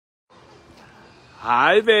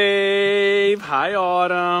Hi, babe. Hi,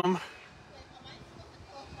 Autumn.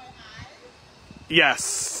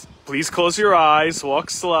 Yes. Please close your eyes.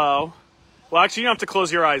 Walk slow. Well, actually, you don't have to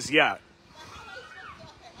close your eyes yet.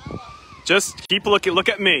 Just keep looking. Look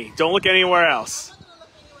at me. Don't look anywhere else.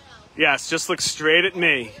 Yes, just look straight at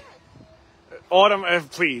me. Autumn,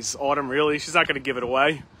 please. Autumn, really? She's not going to give it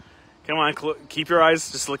away. Come on, keep your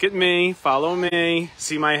eyes. Just look at me. Follow me.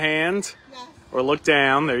 See my hand? Or look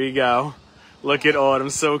down. There you go. Look at Autumn.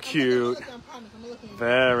 So cute.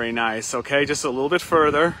 Very nice. Okay, just a little bit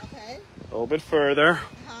further. A little bit further.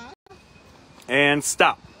 And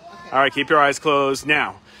stop. All right, keep your eyes closed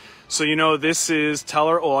now. So, you know, this is tell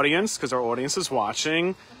our audience, because our audience is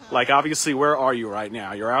watching. Like, obviously, where are you right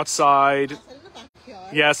now? You're outside.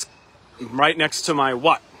 Yes, right next to my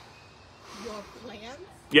what? Your plants?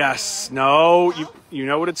 Yes. No, you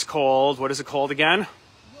know what it's called. What is it called again?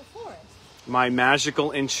 Your forest. My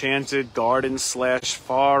magical enchanted garden /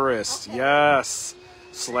 forest. Okay. Yes.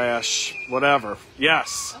 / whatever.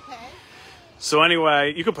 Yes. Okay. So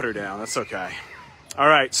anyway, you can put her down. That's okay. All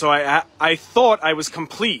right. So I thought I was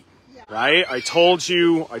complete, right? I told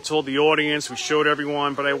the audience, we showed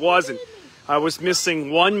everyone, but I wasn't. I was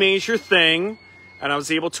missing one major thing, and I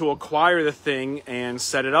was able to acquire the thing and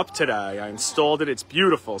set it up today. I installed it. It's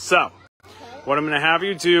beautiful. So what I'm going to have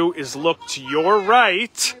you do is look to your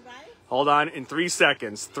right. Hold on in 3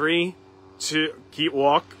 seconds. 3, 2, keep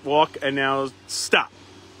walk, and now stop.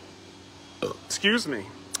 Excuse me.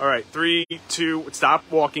 All right, 3, 2, stop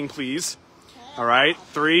walking, please. All right,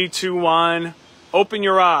 3, 2, 1. Open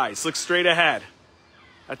your eyes. Look straight ahead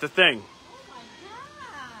at the thing. Oh my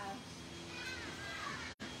God.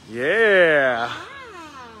 Yeah. Wow.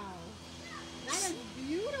 That is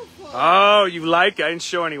beautiful. Oh, you like it? I didn't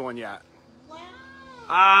show anyone yet. Wow.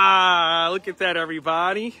 Ah, look at that,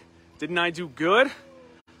 everybody. Didn't I do good?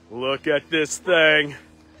 Look at this thing. Is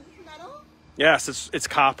this metal? Yes, it's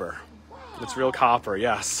copper. Wow. It's real copper,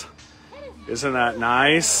 yes. Isn't that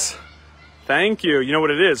nice? Thank you. You know what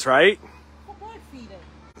it is, right? For bird feeding.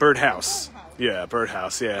 Birdhouse. Yeah,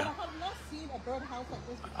 birdhouse, yeah. I have not seen a birdhouse like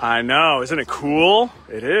this before. I know. Isn't it cool?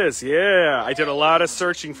 It is, yeah. I did a lot of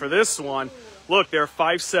searching for this one. Look, there are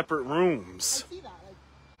 5 separate rooms. I see that. Like,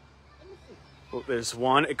 let me see. Well, there's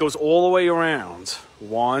one. It goes all the way around.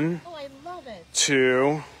 1, Oh, I love it.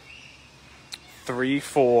 2, 3,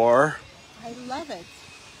 4, I love it.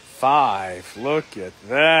 5. Look at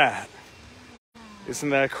that. Isn't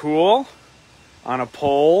that cool? On a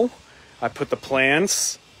pole, I put the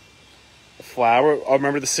plants, the flower. Oh,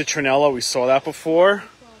 remember the citronella? We saw that before.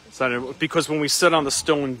 So, because when we sit on the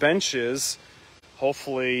stone benches,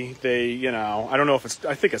 hopefully they, you know, I don't know if it's,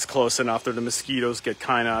 I think it's close enough that the mosquitoes get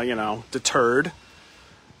kind of, you know, deterred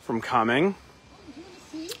from coming. Do you want to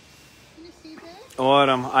see? Can you see this?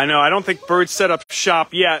 Autumn. I know. I don't think birds set up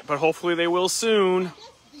shop yet, but hopefully they will soon. I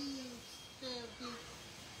guess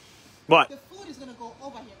What? the food is going to go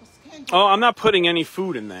over here. Oh, I'm not putting any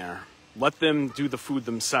food in there. Let them do the food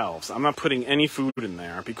themselves. I'm not putting any food in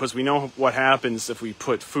there because we know what happens if we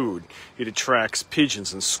put food. It attracts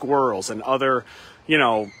pigeons and squirrels and other, you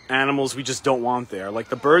know, animals we just don't want there. Like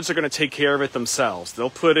the birds are going to take care of it themselves. They'll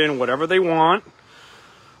put in whatever they want.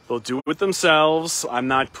 They'll do it themselves. I'm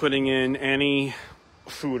not putting in any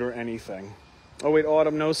food or anything. Oh, wait,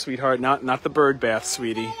 Autumn, no, sweetheart. Not the bird bath,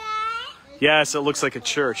 sweetie. Yes, it looks like a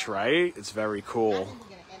church, right? It's very cool.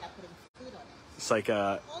 It's like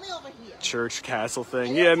a only over here. church castle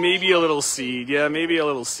thing. Yeah, maybe a little seed. Yeah, maybe a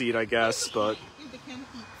little seed, I guess. But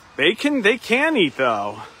They can eat. they can eat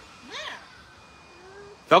though.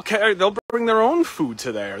 They'll bring their own food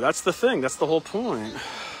to there. That's the thing. That's the whole point.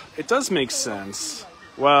 It does make sense.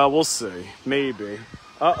 Well, we'll see. Maybe.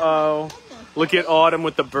 Uh-oh. Look at Autumn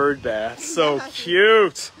with the bird bath. So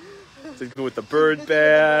cute. With the bird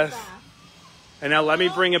bath. And now let me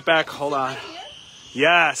bring it back. Hold on.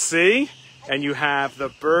 Yeah, see? And you have the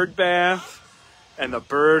bird bath and the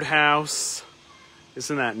bird house.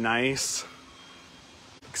 Isn't that nice?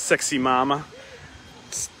 Sexy mama.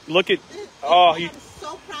 Look at, oh, I'm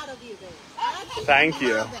so proud of you, babe. thank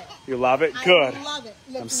you. You love it? Good. I love it.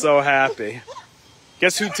 I'm so happy.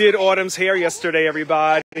 Guess who did Autumn's hair yesterday,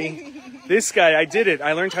 everybody? This guy, I did it.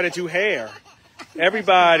 I learned how to do hair.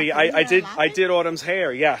 Everybody, I did Autumn's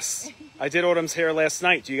hair, yes. I did Autumn's hair last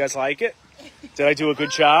night. Do you guys like it? Did I do a good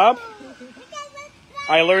job?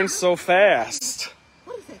 I learned so fast.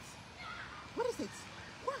 What is it? What is it?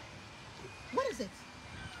 What is it?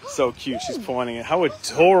 So cute. She's pointing it. How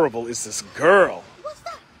adorable is this girl? What's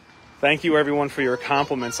that? Thank you, everyone, for your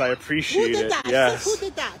compliments. I appreciate Who did it. that? Yes. Who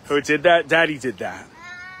did that? Who did that? Daddy did that.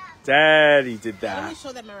 Daddy did Let me that.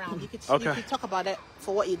 show them around. You could Okay. talk about it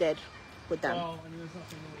for what you did. with them. Well, I mean, there's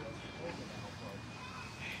nothing really else to talk about,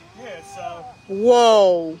 but yeah, so,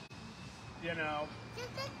 Whoa. you know,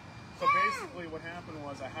 so basically what happened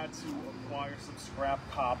was I had to acquire some scrap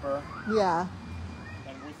copper, Yeah.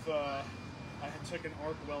 and with, I had took an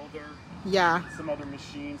arc welder, Yeah. some other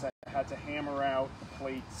machines, I had to hammer out the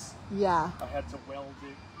plates, Yeah. I had to weld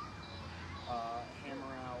it,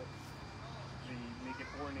 hammer out make it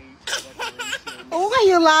ornate decoration, What are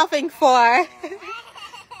you laughing for?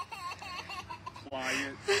 apply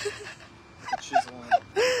it, with a chisel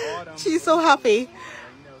and bottom. She's so happy. You know,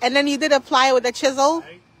 And then you did apply it with a chisel?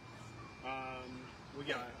 right? Well,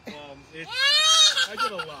 yeah, I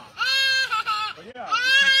did a lot. But yeah, this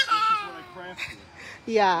is what I crafted. I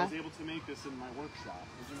Yeah. was able to make this in my workshop.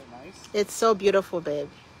 Isn't it nice? It's so beautiful, babe.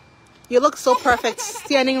 You look so perfect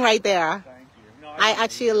standing right there. Thank you. No, I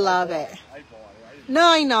actually love it. I bought it. I didn't, No,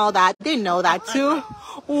 I know that. They know that too.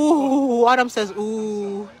 Ooh, Autumn says,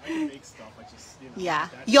 ooh. I can make stuff. I just, you know. Yeah.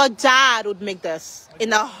 Your dad would make this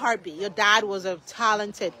in a heartbeat. Your dad was a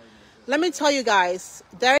talented. Let me tell you guys,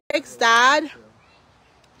 Derek's dad,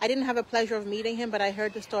 I didn't have a pleasure of meeting him, but I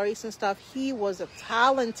heard the stories and stuff. He was a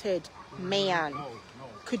talented man.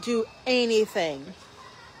 Could do anything.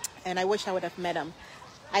 And I wish I would have met him.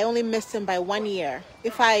 I only missed him by 1 year.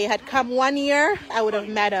 If I had come 1 year, I would have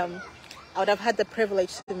met him. I would have had the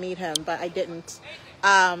privilege to meet him, but I didn't.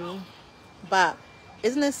 But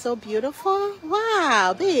isn't it so beautiful?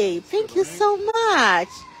 Wow, babe, thank you so much.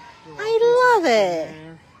 I love it.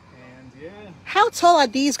 And yeah. How tall are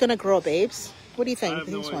these gonna grow, babes? What do you think? I have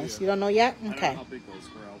no These ones? idea. You don't know yet? I don't Okay. know how big those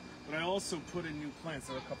grow. But I also put in new plants.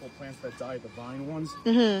 There were a couple of plants that died, the vine ones.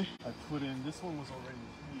 Mhm. I put in, this one was already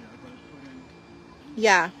here, but I put in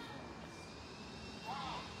Yeah.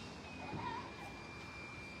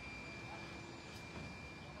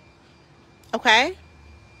 Okay.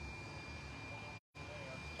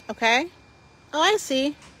 Okay. Oh, I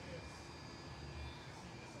see.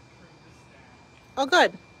 Oh,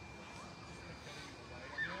 good.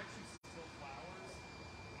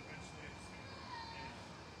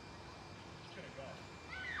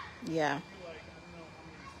 Yeah.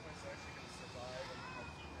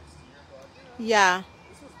 Yeah.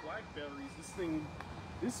 This was blackberries.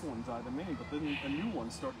 This one died a minute, but then a new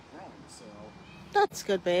one started growing. So That's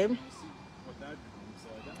good, babe. we'll see what that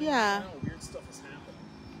comes like. Yeah. I don't know, weird stuff is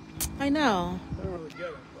happening. I know. I don't really get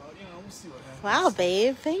it, but you know, we'll see what happens. Wow,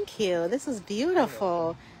 babe. Thank you. This is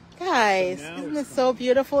beautiful. Guys, So now isn't it's it so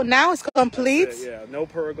beautiful? Now it's complete. Yeah, no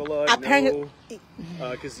pergola, Apparently-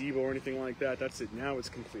 no gazebo or anything like that. That's it. Now it's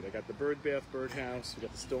complete. I got the bird bath, birdhouse. We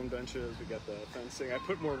got the stone benches. We got the fencing. I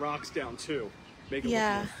put more rocks down too, make it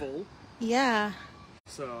Yeah. look more full. Yeah.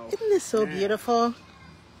 So Isn't this so yeah, beautiful?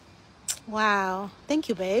 Wow. Thank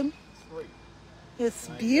you, babe. it's great. It's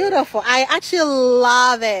beautiful. I actually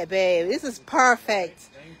love it, babe. This is perfect.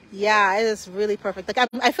 Yeah, it is really perfect. Like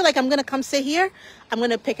I feel like I'm gonna come sit here. I'm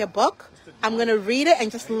gonna pick a book. I'm gonna read it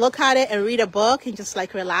and just look at it and read a book and just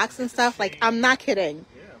like relax and stuff. Like I'm not kidding.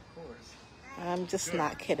 Yeah, of course. I'm just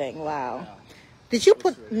not kidding. Wow. Did you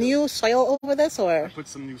put new soil over this or? Put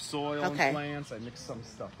some new soil Okay. and plants. I mixed some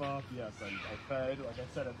stuff up. Yes, I fed. Like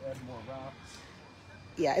I said, I added more rocks.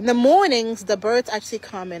 Yeah. In the mornings, the birds actually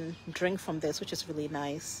come and drink from this, which is really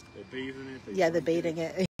nice. They bathe in it. Yeah, they're drink bathing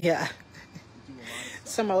it. Yeah. Do a lot of stuff.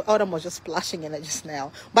 Some Autumn was just splashing in it just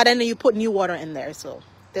now. But then you put new water in there, so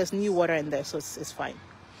there's new water in there, so it's fine.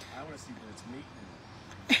 I want to see birds mating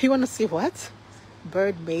in it. You want to see what?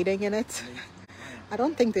 Bird mating in it? I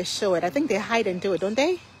don't think they show it. I think they hide and do it, don't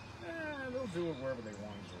they? They'll do it wherever they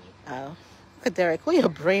want to. Oh. Look at Derek. Where your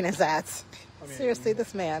brain is at? I mean, Seriously,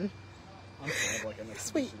 this man. I'm kind of like an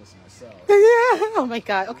Sweet. exhibitionist myself. Yeah. Oh my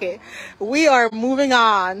God. Okay. We are moving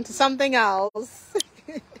on to something else.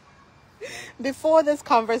 Before this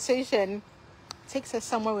conversation takes us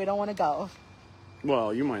somewhere we don't want to go.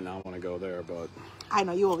 Well, you might not want to go there, but I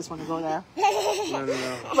know you always want to go there.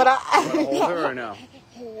 no. But Hold her or no?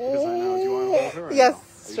 Because I know. Do you want to hold her? Or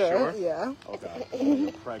yes, no? Are you sure. sure? Yeah. Oh God.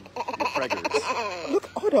 You're preggers.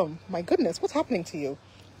 Look, Autumn. My goodness, what's happening to you?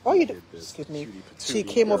 Oh, you do. Look at this Excuse me. cutie She patootie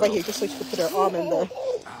came over girl. here just so she could put her arm in there.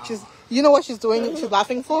 She's. You know what she's doing? She's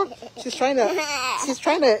laughing for. She's trying to.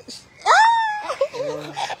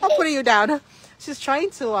 Ah! I'm putting you down. She's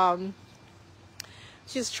trying to.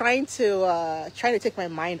 She's trying to take my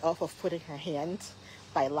mind off of putting her hand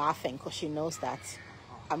by laughing because she knows that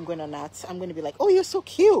I'm gonna be like, oh, you're so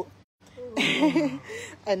cute. And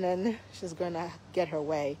then she's gonna get her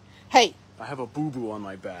way. Hey, I have a boo-boo on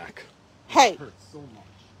my back. hey, It hurts so much.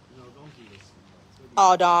 No, don't do this.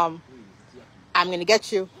 Autumn, Please, it's yucky. I'm gonna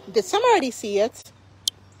get you. Did someone already see it?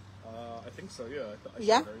 I think so. Yeah. I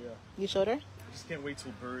Yeah? showed her, yeah. You showed her? just can't wait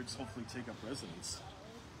till birds hopefully take up residence.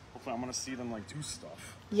 Hopefully I'm gonna see them like do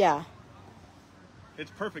stuff. Yeah.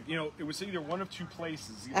 It's perfect. You know, it was either one of two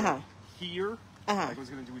places. Either here, like I was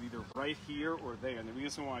gonna do it either right here or there. And the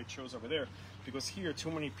reason why I chose over there, because here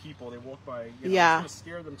too many people, they walk by, you know, yeah. I'm gonna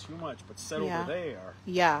scare them too much, but set over there.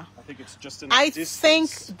 Yeah. I think it's just enough distance.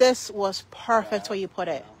 Think this was perfect where you put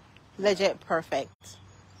it. Legit perfect.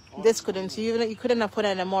 This couldn't you couldn't have put it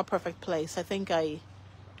in a more perfect place. I think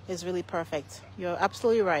it's really perfect. You're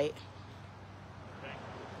absolutely right.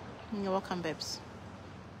 You're welcome, babes.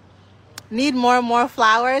 Need more and more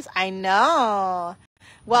flowers? I know.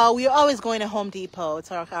 Well, we're always going to Home Depot.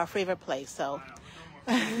 It's our favorite place, so.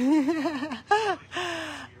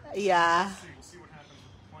 Yeah.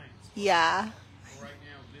 Yeah.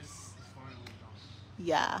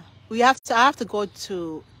 Yeah. I have to go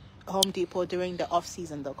to Home Depot during the off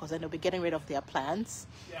season though, because then they'll be getting rid of their plants.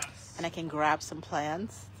 Yes. And I can grab some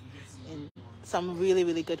plants and some really,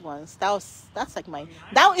 really good ones. That's like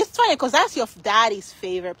it's funny because that's your daddy's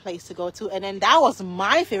favorite place to go to, and then that was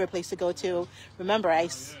my favorite place to go to. Remember, that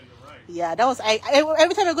was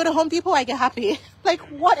every time I go to Home Depot, I get happy. Like,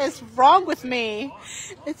 what is wrong with me?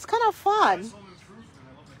 It's kind of fun.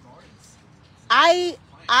 I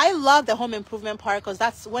love the home improvement part because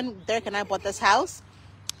that's when Derek and I bought this house.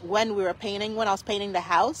 When I was painting the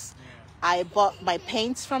house, I bought my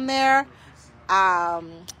paints from there.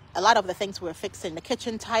 A lot of the things we were fixing, the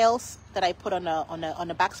kitchen tiles that I put on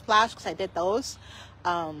the backsplash, because I did those.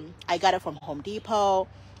 I got it from Home Depot.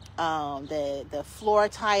 The floor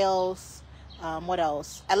tiles. What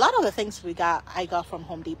else? A lot of the things I got from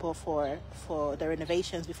Home Depot for the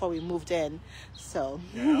renovations before we moved in. So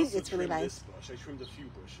it's really nice. I trimmed a few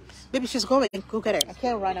bushes. Baby, she's going. Go get her. I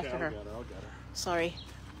can't run after her. I'll get her. Sorry.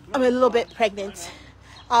 I'm a little bit pregnant.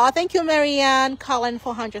 Oh, thank you, Marianne. Colin,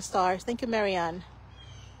 400 stars. Thank you, Marianne.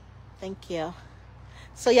 Thank you.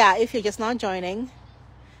 So yeah, if you're just now joining,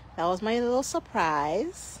 that was my little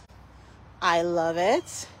surprise. I love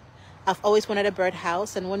it. I've always wanted a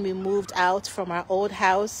birdhouse, and when we moved out from our old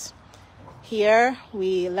house here,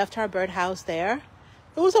 we left our birdhouse there.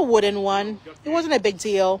 It was a wooden one. It wasn't a big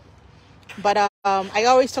deal, but I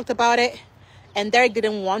always talked about it. And Derek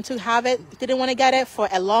didn't want to have it. Didn't want to get it for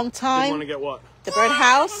a long time. Didn't want to get what? The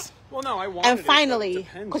birdhouse. Well, no, I wanted and finally,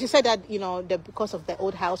 it. because you said that, because of the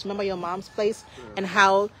old house. Remember your mom's place and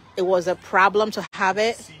how it was a problem to have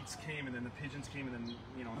it. The seeds came and then the pigeons came and then,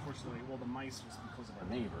 unfortunately, the mice was because of our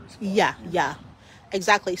neighbors. But, yeah,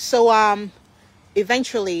 exactly. So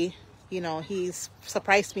eventually, he's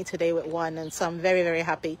surprised me today with one, and so I'm very, very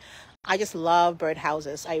happy. I just love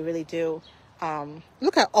birdhouses. I really do.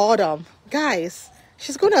 Look at Autumn, guys.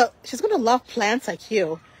 She's gonna love plants like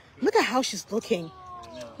you. Look at how she's looking.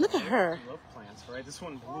 Look at her. I love plants, right? This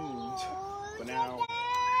one bloomed, but now.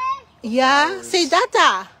 Yeah. Flowers. Say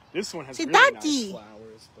Dada. This one has Say really Daddy. nice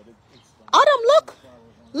flowers, but it's Autumn,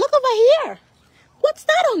 look over here. What's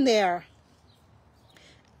that on there?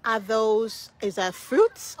 Is that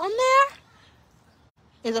fruits on there?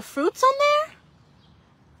 Is there fruits on there?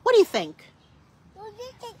 What do you think? What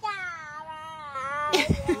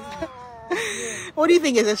do you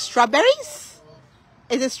think? Is it strawberries?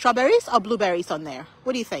 Is it strawberries or blueberries on there?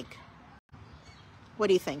 What do you think? What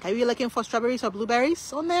do you think? Are you looking for strawberries or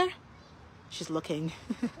blueberries on there? She's looking.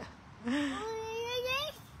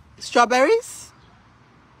 Strawberries?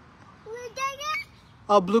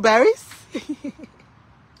 Or blueberries? Oh, something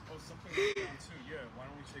down too. Yeah, why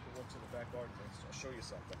don't we take a walk to the back garden? I'll show you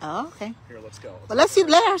something. Oh, okay. Here, let's go. Well, let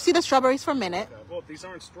her see the strawberries for a minute. Okay. Well, these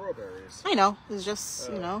aren't strawberries. I know. It's just,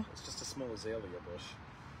 It's just a small azalea bush.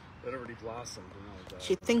 It already blossomed.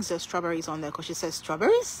 She thinks there's strawberries on there because she says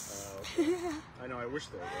strawberries. Okay. I know. I wish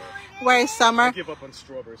there were. Where is Summer? I give up on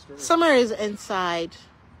strawberries. Summer is inside.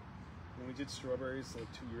 When we did strawberries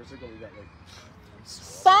like 2 years ago, we got like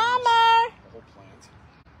Summer. The whole plant.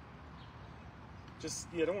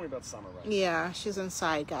 Don't worry about Summer right now. Yeah, she's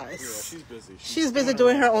inside, guys. She's busy. She's busy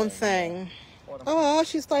doing her own thing. Oh,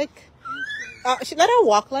 she's like, let her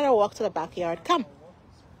walk to the backyard. Come,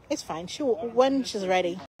 it's fine. When she's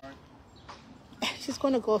ready, she's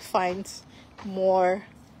gonna go find more.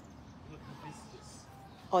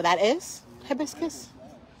 Oh, that is hibiscus.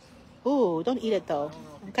 Ooh, don't eat it though.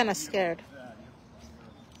 I'm kind of scared.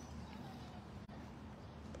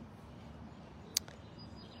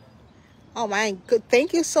 Oh my good.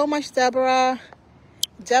 Thank you so much, Deborah.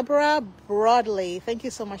 Deborah Broadley. Thank you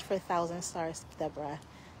so much for 1,000 stars, Deborah.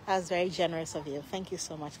 That was very generous of you. Thank you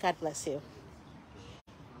so much. God bless you.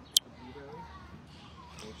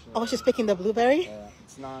 Oh, she's picking the blueberry?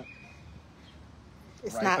 It's not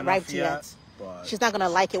ripe yet. but she's not gonna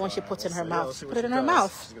like it when she puts it in her mouth. Put it in her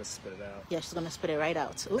mouth. She's gonna spit it out. Yeah, she's gonna spit it right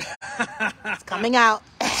out. Ooh. It's coming out.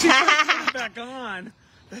 She put it back on.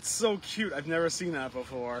 That's so cute. I've never seen that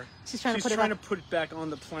before. She's trying to put it back on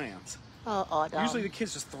the plant. Oh, no. Usually the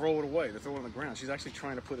kids just throw it away. They throw it on the ground. She's actually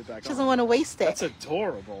trying to put it back on. She doesn't want to waste it. That's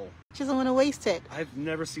adorable. She doesn't want to waste it. I've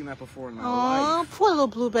never seen that before in my life. life. Poor little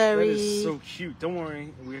blueberry. That is so cute. Don't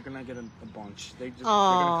worry. We're going to get a bunch. They're going to come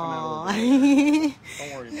out a little bit.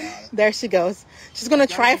 Don't worry about it. There she goes. She's going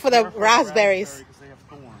to try for the raspberries. They have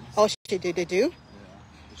thorns. Oh, she do? Yeah.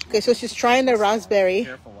 Okay, so she's trying the raspberry.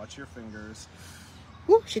 Careful. Watch your fingers.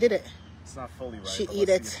 Ooh, she did it. It's not fully right. She but eat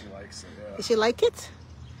let's it. see if she likes it. Yeah. Did she like it?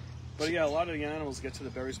 But yeah, a lot of the animals get to the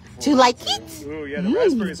berries before. Do you like it? Ooh, yeah, the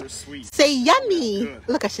raspberries are sweet. Say yummy. Good.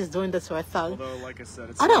 Look how she's doing this to her tongue. Although, like I said,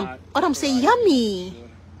 it's Autumn, say yummy.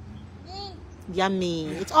 Good. Yummy.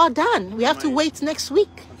 It's all done. We have to wait next week.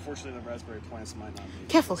 Unfortunately, the raspberry plants might not be.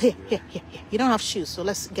 Careful. Here. You don't have shoes, so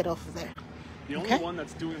let's get off of there. The only one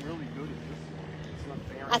that's doing really good is this one. It's not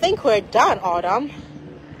fair. I think we're done, Autumn.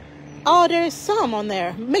 Oh, there's some on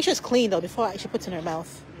there. Make sure it's clean, though, before she puts it in her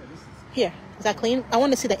mouth. Here. Is that clean? I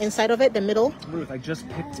want to see the inside of it, the middle. Ruth, I just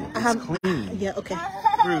picked it. It's clean. Yeah, okay.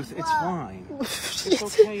 Ruth, it's fine. It's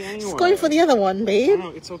okay anyway. It's going for the other one, babe. No,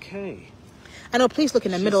 it's okay. I know, please look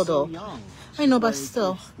in the middle, though. Young. I know, but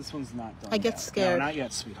still. This one's not done. I get scared. No, not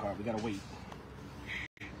yet, sweetheart. We gotta wait.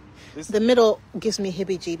 The middle gives me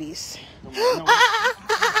heebie-jeebies. No.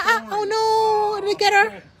 Oh, no! Did it get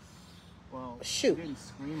her? Well, shoot. She didn't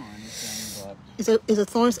scream or anything, Is the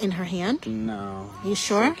thorns in her hand? No. You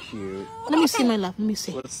sure? So cute. Let me see, my love. Let me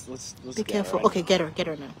see. Let's Be careful. Right? Okay, get her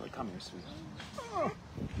now. Come here, sweetheart.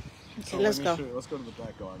 Okay, So let's go. Let's go to the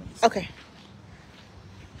back garden. Okay.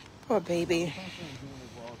 Poor baby.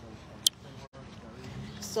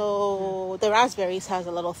 So the raspberries has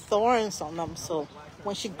a little thorns on them. So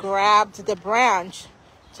when she grabbed the branch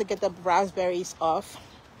to get the raspberries off,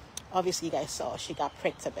 obviously you guys saw she got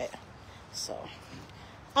pricked a bit. So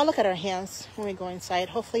I'll look at her hands when we go inside.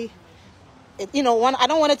 Hopefully, I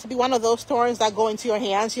don't want it to be one of those thorns that go into your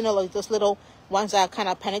hands. You know, like those little ones that kind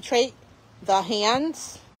of penetrate the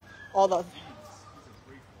hands.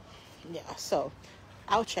 Yeah. So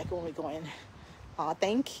I'll check when we go in. Oh,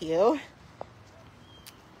 thank you.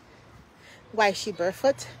 Why is she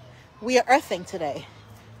barefoot? We are earthing today.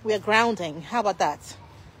 We are grounding. How about that?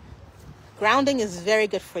 Grounding is very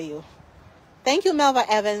good for you. Thank you, Melva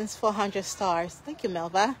Evans, for 100 stars. Thank you,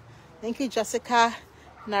 Melva. Thank you, Jessica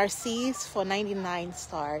Narcisse, for 99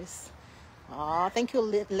 stars. Aw, thank you,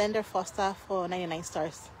 Linda Foster, for 99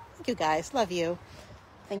 stars. Thank you, guys. Love you.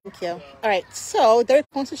 Thank you. All right, so Derek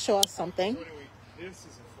wants to show us something. So anyway, this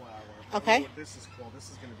is a flower. Okay. I don't know what this is called. This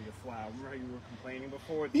is going to be a flower. Remember how you were complaining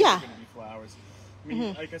before? These Yeah. are going to be flowers. I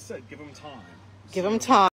mean, like I said, give them time. Give them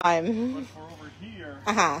time. But for over here,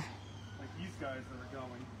 Uh-huh. like these guys that are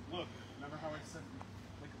going, look, remember how I said,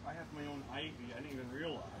 like, I have my own ivy. I didn't even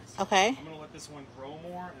realize. Okay. I'm going to let this one grow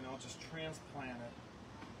more, and I'll just transplant it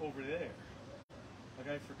over there.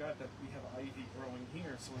 Like, I forgot that we have ivy growing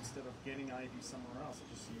here, so instead of getting ivy somewhere else,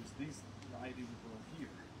 I'll just use these. The ivy will grow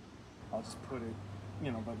here. I'll just put it,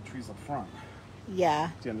 by the trees up front. Yeah.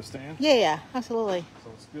 Do you understand? Yeah, absolutely.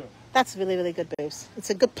 So it's good. That's really, really good, babes. It's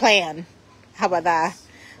a good plan. How about that?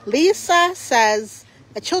 Lisa says,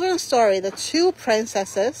 a children's story, the two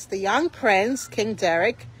princesses, the young prince, King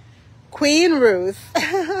Derek, Queen Ruth.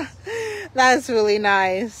 That's really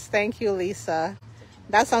nice. Thank you, Lisa.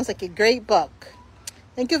 That sounds like a great book.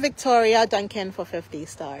 Thank you, Victoria Duncan, for 50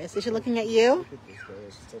 stars. Is she looking at you?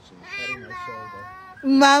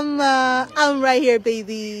 Mama, I'm right here,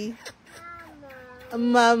 baby.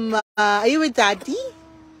 Mama, are you with Daddy?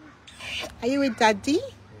 Are you with Daddy?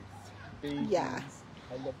 Babies. Yeah.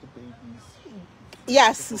 I love the babies.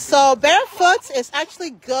 Yes, so barefoot is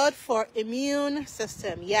actually good for immune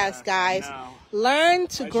system. Yes, guys. Learn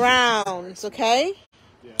to ground, okay?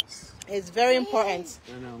 Yes. It's very important.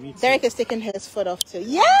 I know, me too. Derek is taking his foot off too.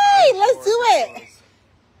 Yay! Let's do it!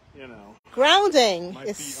 Grounding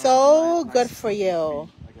is so good for you.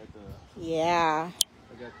 I got the... Yeah.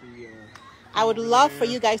 I got the... I would love for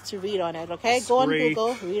you guys to read on it, okay? Go on Scrape.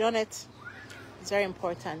 Google, read on it. It's very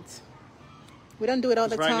important. We don't do it all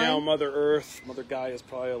the Right time. now, Mother Earth, Mother Gaia is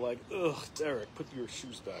probably like, ugh, Derek, put your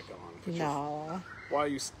shoes back on. No. Why are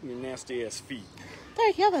your nasty ass feet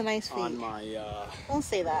Derek, you have a nice feet. on my, Don't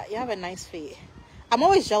say that. You have a nice feet. I'm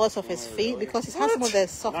always jealous of his feet because he has some of the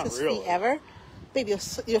softest really. feet ever. Baby,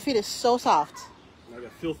 your feet is so soft. I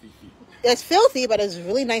got filthy feet. It's filthy, but it's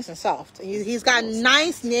really nice and soft. He's got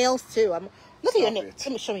nice nails too. I'm Look at your Stop nails. it.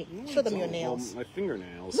 Let me show me. No, Show them I your don't. nails. Well, my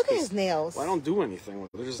fingernails. Look at his nails. Well, I don't do anything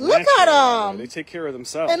with them. They're just Look at natural. 'em. They take care of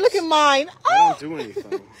themselves. And look at mine. I don't do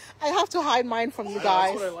anything. I have to hide mine from you That's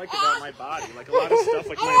guys. what I like about my body. Like a lot of stuff,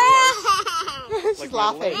 like my legs. She's Like my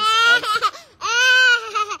laughing. legs.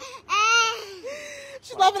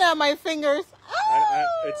 She's laughing at my fingers.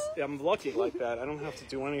 I'm lucky like that. I don't have to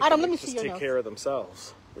do anything. Adam, let They me just see your take nails. care of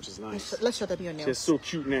themselves, which is nice. Let's show them your She has nails. so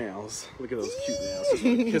cute nails. Look at those cute nails. Just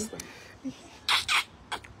want to kiss them.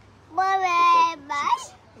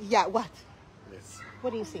 Yeah, what? Yes.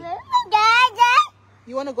 What do you see?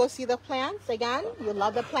 You want to go see the plants again? You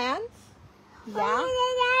love the plants? Yeah?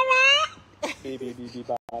 Baby,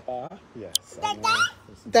 baba. Yes.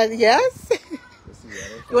 That, yes?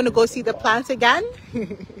 You want to go see the plants again?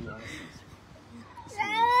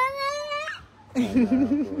 I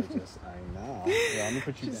know, gorgeous. I know. Yeah, let me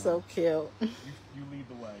put you She's down. so cute. You lead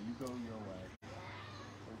the way. You go your way.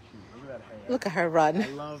 So cute. Look at that hair. Look at her run. I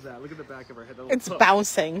love that. Look at the back of her head. That little It's puff.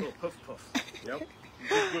 bouncing. Little puff puff. Yep. You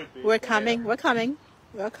did good, babe. We're coming. We're coming.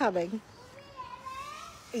 We're coming.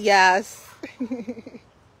 Yes.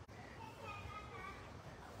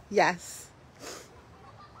 Yes.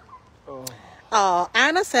 Oh,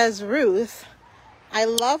 Anna says, Ruth, I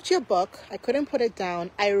loved your book. I couldn't put it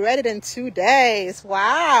down. I read it in 2 days.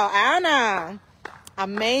 Wow, Anna.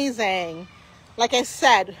 Amazing. Like I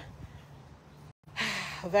said,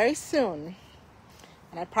 very soon.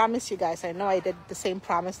 And I promise you guys, I know I did the same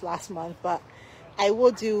promise last month, but I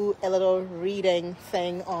will do a little reading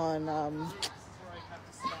thing on...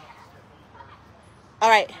 All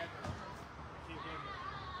right.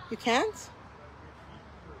 You can't?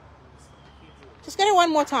 Just get it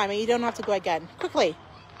one more time and you don't have to go again. Quickly.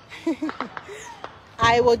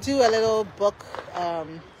 I will do a little book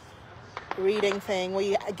reading thing where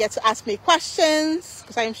you get to ask me questions,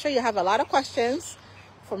 because I'm sure you have a lot of questions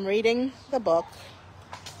from reading the book,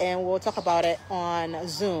 and we'll talk about it on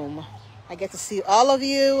Zoom. I get to see all of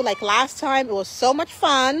you. Like last time, it was so much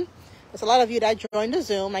fun. There's a lot of you that joined the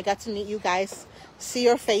Zoom. I got to meet you guys, see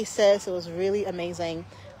your faces. It was really amazing.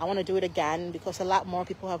 I want to do it again because a lot more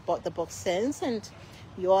people have bought the book since, and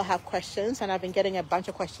you all have questions, and I've been getting a bunch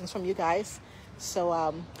of questions from you guys. So,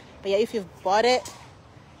 but yeah, if you've bought it,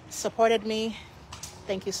 supported me,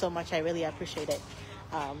 thank you so much. I really appreciate it.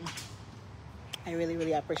 I really,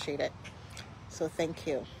 really appreciate it. So thank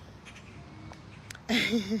you.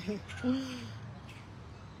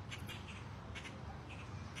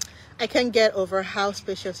 I can't get over how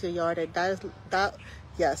spacious your yard is.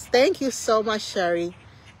 Yes, thank you so much, Sherry.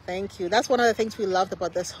 Thank you. That's one of the things we loved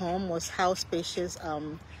about this home, was how spacious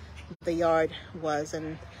the yard was.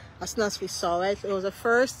 And as soon as we saw it, it was the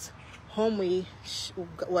first home we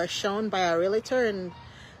were shown by our realtor, and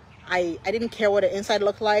I didn't care what the inside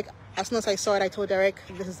looked like. As soon as I saw it, I told Derek,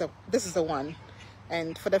 this is the one.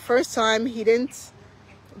 And for the first time, he didn't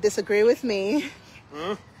disagree with me.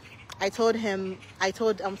 Huh? I'm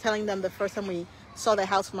telling them the first time we saw the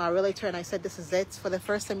house from our realtor, and I said, this is it. For the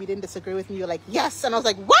first time, you didn't disagree with me. You're like, yes. And I was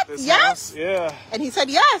like, what? This Yes? house? Yeah. And he said,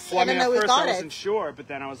 yes. Well, And I mean, then at we first got I it. wasn't sure, but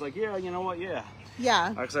then I was like, yeah, you know what? Yeah. Yeah.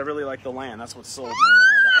 Because I really like the land. That's what sold me.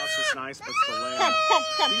 The house was nice, but it's the land. Come.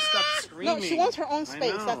 Please stop screaming. No, she wants her own I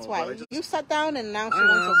space. know, That's but why. I just- You sat down, and now she I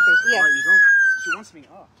wants know. her space. Yeah. Right, you don't. She wants me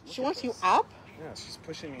up. Look She at wants you this. up? Yeah, she's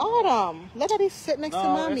pushing me. Autumn, let Daddy sit next to No,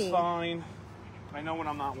 Mommy. it's fine. I know when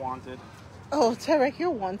I'm not wanted. Oh, Tarek, you're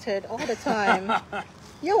wanted all the time.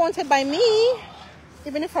 You're wanted by me.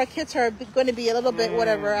 Even if our kids are going to be a little bit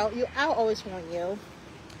whatever, I'll always want you.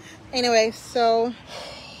 Anyway, so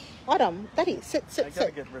Autumn, Daddy, sit.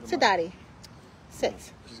 gotta get rid of Sit, my- Daddy.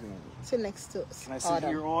 Sit. She's gonna... Sit next to Can I sit Autumn.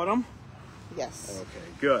 here, Autumn? Yes. Okay,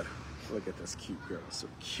 good. Look at this cute girl. So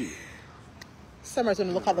cute. Summer's going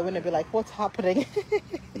to look out the window and be like, what's happening?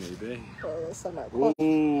 Maybe. Oh, Summer. Ooh,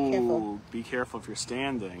 Careful. be careful if you're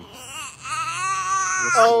standing.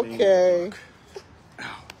 Okay.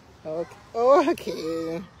 Okay.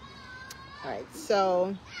 All right.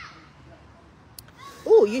 So,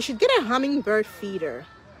 ooh, you should get a hummingbird feeder.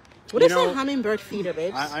 What You is know, a hummingbird feeder,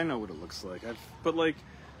 babes? I know what it looks like. But like,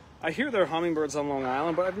 I hear there are hummingbirds on Long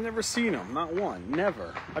Island, but I've never seen them. Not one.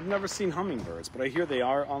 Never. I've never seen hummingbirds, but I hear they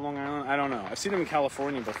are on Long Island. I don't know. I've seen them in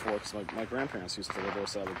California before because my grandparents used to live there,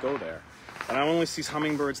 so I would go there. And I only see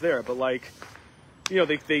hummingbirds there. But like, you know,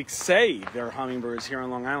 they say there are hummingbirds here on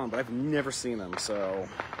Long Island, but I've never seen them. So,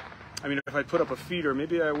 I mean, if I put up a feeder,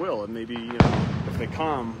 maybe I will. And maybe, you know, if they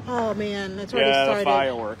come. Oh man, it's already Yeah, started. the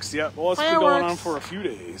fireworks. Yeah, well, it's been going on Fireworks. for a few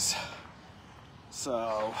days.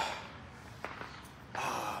 So,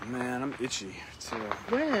 man, I'm itchy too.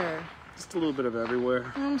 Where? Just a little bit of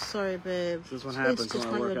everywhere. I'm sorry, babe. This is what It's happens just when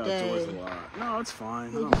I one work of the outdoors day. a lot. No, it's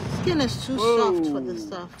fine. Your skin is too soft for this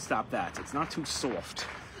stuff. Stop that. It's not too soft.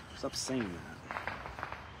 Stop saying that.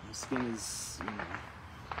 My skin is,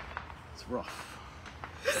 it's rough.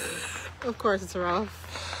 Of course it's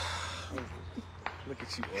rough. Look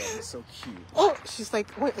at you, Autumn. It's so cute. Oh, she's like,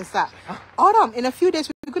 what is that? Autumn, in a few days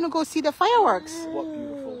we're going to go see the fireworks. What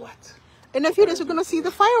beautiful what? In a few days we're going to see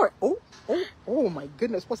the fireworks. Oh my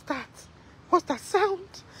goodness. What's that? What's that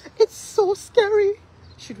sound? It's so scary.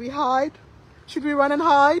 Should we hide? Should we run and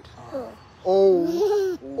hide?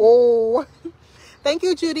 Oh. Thank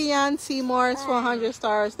you, Judy Ann Seymour, for 100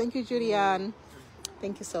 stars. Thank you, Judy Ann.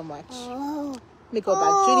 Thank you so much. Let me go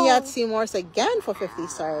back. Judy Ann Seymour's again for 50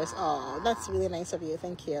 stars. Oh, that's really nice of you.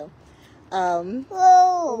 Thank you. Whoa.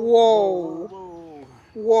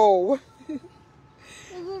 Hello,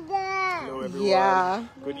 everyone. Yeah.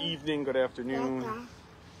 Good evening, good afternoon,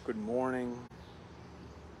 good morning.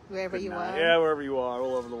 Wherever good you night. are. Yeah, wherever you are,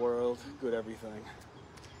 all over the world. Good everything.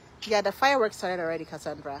 Yeah, the fireworks started already,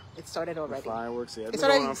 Cassandra. It started already. The fireworks, yeah. It It's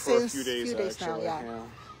started going on for a since few days, now, actually. yeah.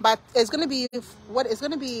 But it's gonna be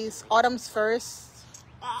Autumn's first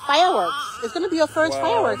fireworks. It's gonna be your first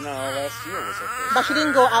fireworks. No, last year was her first. But she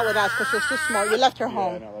didn't go out with us because she was too small. We left her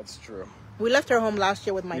home. Yeah, no, that's true. We left her home last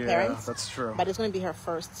year with my parents. That's true. But it's gonna be her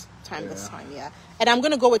first time this time, yeah. And I'm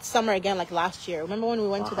gonna go with Summer again, like last year. Remember when we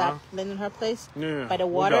went to that Lindenhurst place Yeah. by the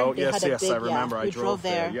water? We'll go. They had a big, I remember. Yeah. I We drove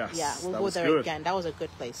there. Yes, yeah, we'll that go was there good. again. That was a good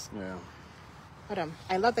place. Yeah.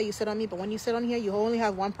 I love that you sit on me, but when you sit on here, you only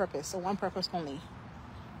have one purpose. So one purpose only.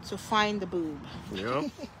 To find the boob. Yep.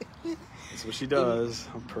 That's what she does.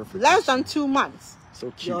 I'm perfect. Less than 2 months. So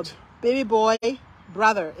Your cute. baby boy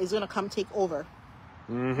brother is gonna come take over.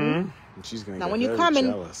 Mm-hmm. And she's gonna Now get when you very come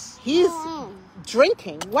jealous. in, he's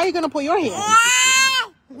drinking. Why are you gonna put your hand?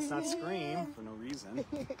 Let's not scream for no reason.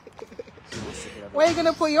 Why are you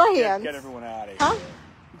gonna put your hand? Get everyone out of here. Huh?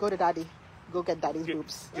 Go to daddy. Go get daddy's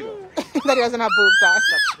boobs. Get over here. Daddy doesn't have boobs, guys.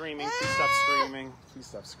 Stop screaming. Please stop screaming. Please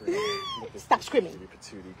stop screaming. Look at Stop this screaming. Patootie,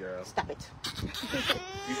 patootie girl. Stop it.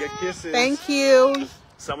 You get kisses. Thank you.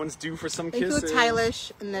 Someone's due for some Thank kisses. you,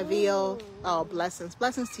 Tylish, Neville. Oh, blessings.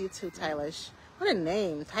 Blessings to you too, Tylish. What a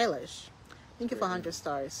name, Tylish. Thank you for 100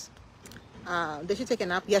 stars. Did she take a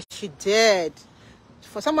nap? Yes, she did.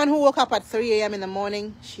 For someone who woke up at 3 a.m. in the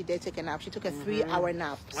morning, she did take a nap. She took a 3-hour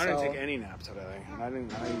nap. I didn't take any nap today. And I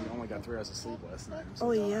only got 3 hours of sleep last night. I'm so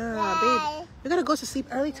Oh, tired. yeah, babe. You gotta go to sleep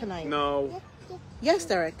early tonight. No. Yes,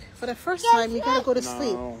 Derek. For the first time, you gotta go to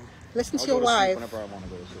sleep. No. Listen to I'll your go to sleep wife. whenever I want to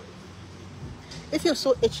go to sleep. If you're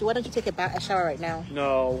so itchy, why don't you take a shower right now?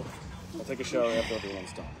 No. I'll take a shower after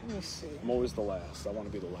everyone's done. Let me see. I'm always the last. I want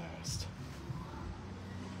to be the last.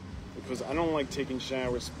 Because I don't like taking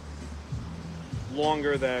showers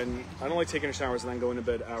longer than... I don't like taking showers and then going to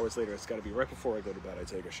bed hours later. It's got to be right before I go to bed, I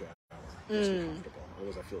take a shower. It makes me comfortable.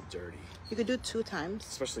 Otherwise, I feel dirty. You could do 2 times.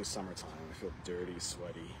 Especially summertime. I feel dirty,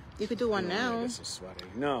 sweaty. You could do one now. I get so sweaty.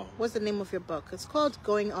 No. What's the name of your book? It's called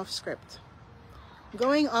Going Off Script.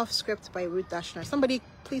 Going Off Script by Ruth Dashner. Somebody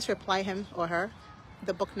please reply him or her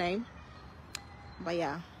the book name. But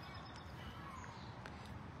yeah.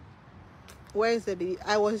 Where is the baby?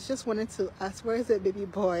 I was just wanting to ask, where is the baby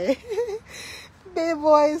boy? Baby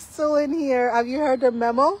boy is still in here. Have you heard the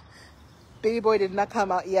memo? Baby boy did not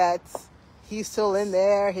come out yet. He's still in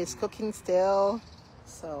there. He's cooking still.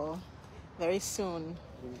 So very soon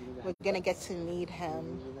we're gonna get to meet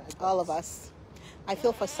him. All of us. I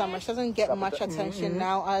feel for Summer. She doesn't get much attention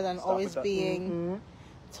now other than always being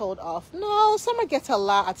told off. No, Summer gets a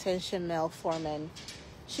lot of attention, Mel Foreman.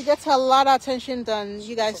 She gets a lot of attention than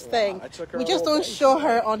you guys think. We just don't show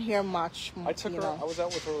her on here much. I took her. I was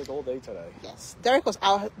out with her like all day today. Yes, Derek was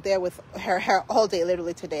out there with her all day,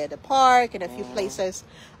 literally today at the park and a few places.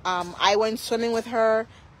 I went swimming with her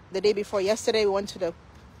the day before yesterday. We went to the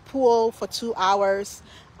pool for 2 hours.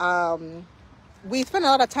 We spend a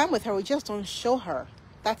lot of time with her. We just don't show her.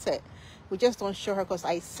 That's it. We just don't show her because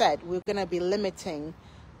I said we're gonna be limiting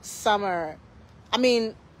Summer. I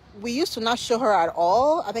mean, we used to not show her at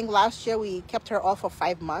all. I think last year we kept her off for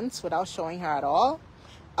 5 months without showing her at all.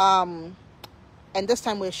 And this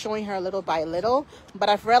time we're showing her little by little. But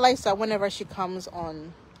I've realized that whenever she comes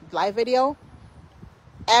on live video,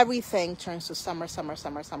 everything turns to Summer.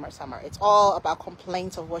 It's all about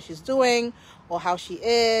complaints of what she's doing or how she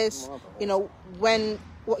is. You know,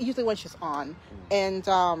 usually when she's on. And,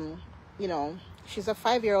 you know, she's a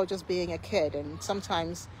 5-year-old just being a kid. And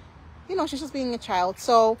sometimes, you know, she's just being a child.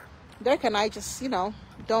 So Derek and I just, you know,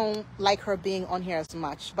 don't like her being on here as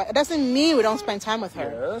much. But it doesn't mean we don't spend time with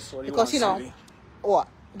her. Yes? What do you Because, want, you know, sweetie? what?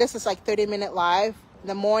 This is like 30-minute live.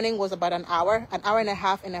 The morning was about an hour and a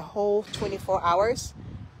half in a whole 24 hours.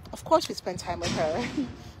 Of course we spend time with her.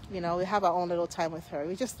 You know, we have our own little time with her.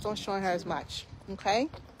 We just don't show her as much. Okay?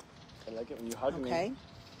 I like it when you hug me. Okay.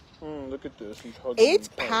 Look at this. He's hugging 8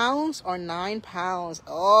 pounds or 9 pounds?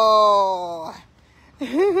 Oh. I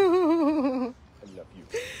love you.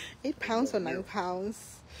 8 pounds or 9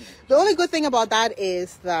 pounds? The only good thing about that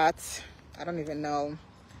is that, I don't even know.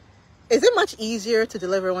 Is it much easier to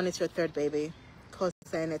deliver when it's your third baby? Because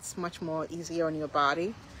then it's much more easier on your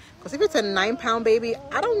body. Because if it's a 9-pound baby,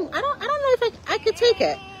 I don't know if I could take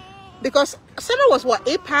it. Because Summer was what,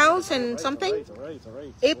 8 pounds and something? It's all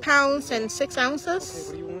right. 8 pounds and 6 ounces.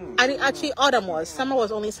 What do you want? And actually, Autumn was. Summer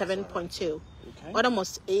was only 7.2. Okay. Autumn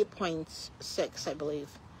was 8.6, I believe.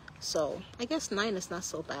 So I guess 9 is not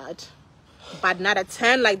so bad, but not a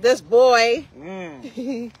 10 like this boy.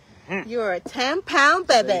 You're a 10-pound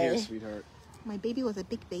baby. Stay here, sweetheart. My baby was a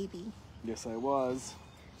big baby. Yes, I was.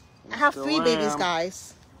 I have Still 3 babies, am.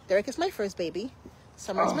 guys. Derek is my first baby.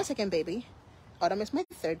 Summer is my second baby. Autumn is my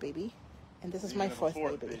third baby. And this is my fourth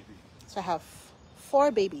baby. So I have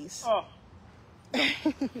 4 babies. Oh.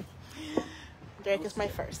 Derek is my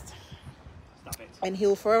first. Stop it. And he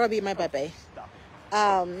will forever be my baby. Stop it.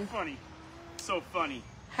 Um, Funny. So funny.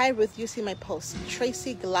 Hi, Ruth. You see my post.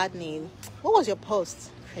 Tracy Gladney. What was your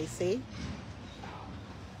post, Tracy?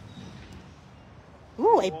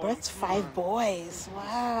 Ooh, I birthed 5 boys.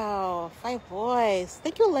 Wow, 5 boys.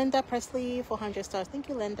 Thank you, Linda Presley, 400 stars. Thank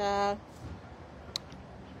you, Linda.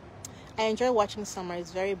 I enjoy watching Summer.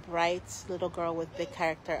 It's very bright little girl with big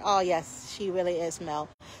character. Oh, yes, she really is, Mel.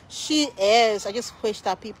 She is. I just wish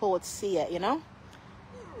that people would see it, you know?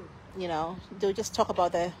 You know, they'll just talk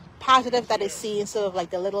about the positive that they see instead of like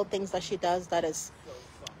the little things that she does that is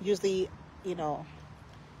usually, you know,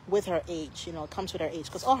 with her age, you know, comes with her age,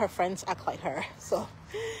 because all her friends act like her, so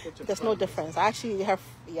there's no difference. Actually,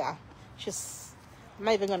 she's, I'm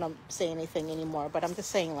not even gonna say anything anymore, but I'm just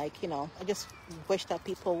saying, like, you know, I just wish that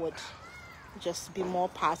people would just be more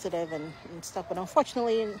positive and stuff, but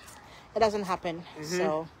unfortunately it doesn't happen.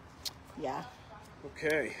 So yeah.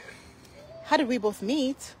 Okay. How did we both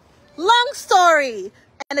meet? Long story,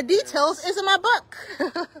 and the details is in my book.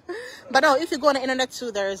 But no, if you go on the internet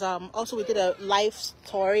too, there's also we did a live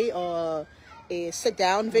story or a sit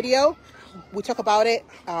down video. We talk about it,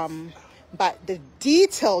 but the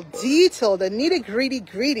detail, the nitty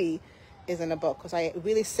gritty is in the book, because I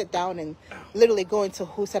really sit down and literally go into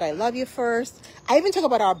who said I love you first. I even talk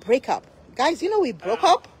about our breakup, guys. You know, we broke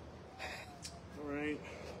up. All right.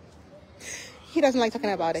 He doesn't like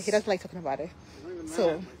talking about it.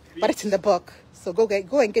 So, but it's in the book. So go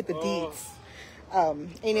and get the deeds.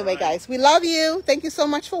 Anyway, guys, we love you. Thank you so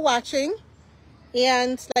much for watching.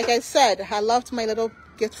 And like I said, I loved my little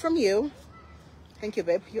gift from you. Thank you,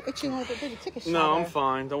 babe. You're itching over there. Take a shower. No, I'm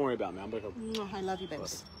fine. Don't worry about me. I'm gonna go. I love you,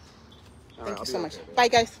 babes. All Thank right, you I'll so be much. okay. Bye,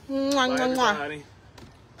 guys. Bye, everybody.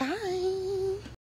 Bye.